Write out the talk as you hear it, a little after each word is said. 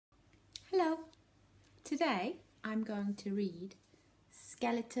Hello. Today I'm going to read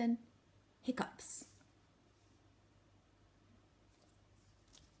Skeleton Hiccups.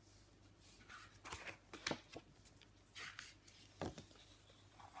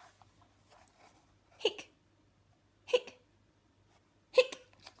 Hic, hic, hic.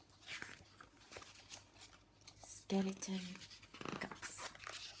 Skeleton Hiccups.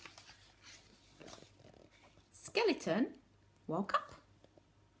 Skeleton woke up.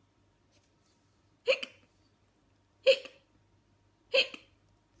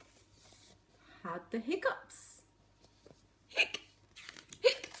 Had the hiccups. Hic,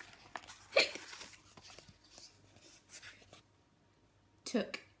 hic, hic.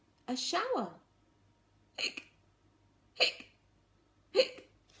 Took a shower. Hic, hic, hic.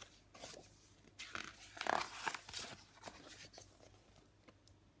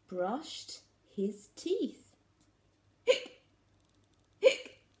 Brushed his teeth. Hic,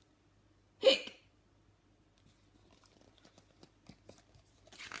 hic, hic.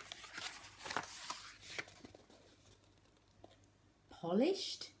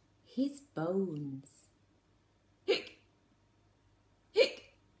 Polished his bones. Hic,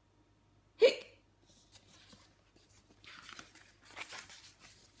 hic, hic.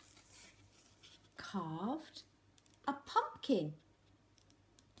 Carved a pumpkin.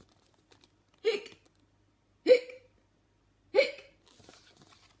 Hic, hic, hic.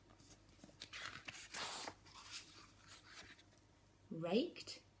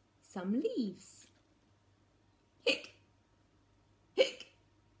 Raked some leaves. Hic, hic,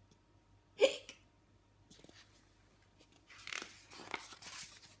 hic.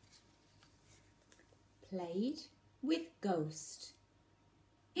 Played with ghost.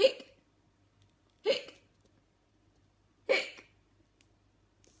 Hic, hic, hic.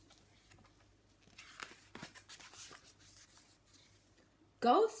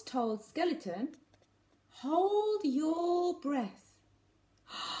 Ghost told Skeleton, hold your breath.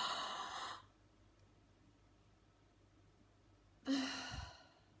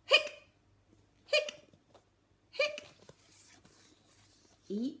 Hic, hic, hic.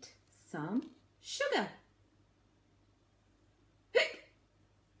 Eat some sugar. Hic,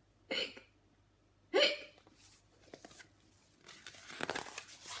 hic, hic.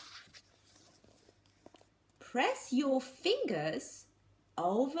 Press your fingers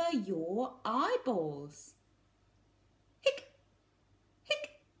over your eyeballs. Hic,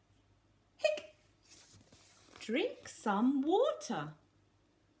 hic, hic. Drink some water.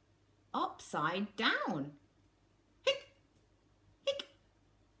 Upside down. Hic, hic,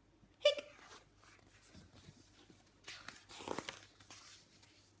 hic.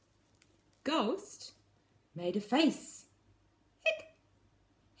 Ghost made a face. Hic,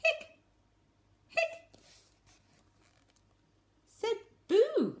 hic, hic. Said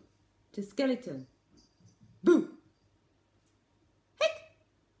boo to Skeleton. Boo. Hic,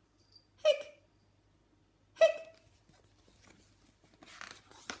 hic, hic.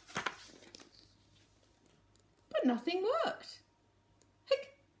 But nothing worked.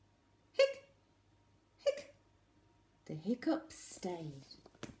 Hic, hic, hic. The hiccups stayed.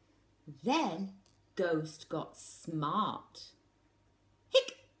 Then Ghost got smart.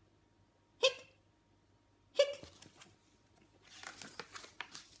 Hic, hic, hic.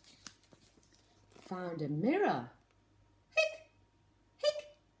 Found a mirror. Hic, hic,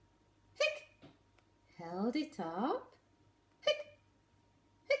 hic. Held it up. Hic,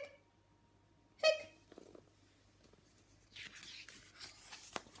 hic, hic.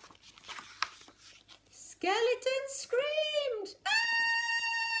 Skeleton screamed. Ah!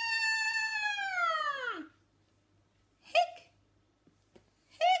 Hic,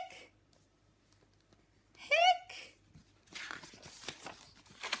 hic, hic.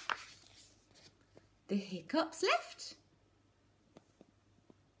 The hiccups left.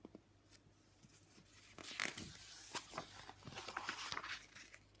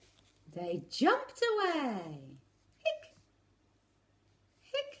 They jumped away. Hic,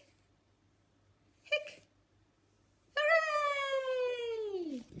 hic, hic.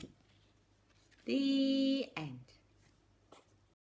 Hooray! The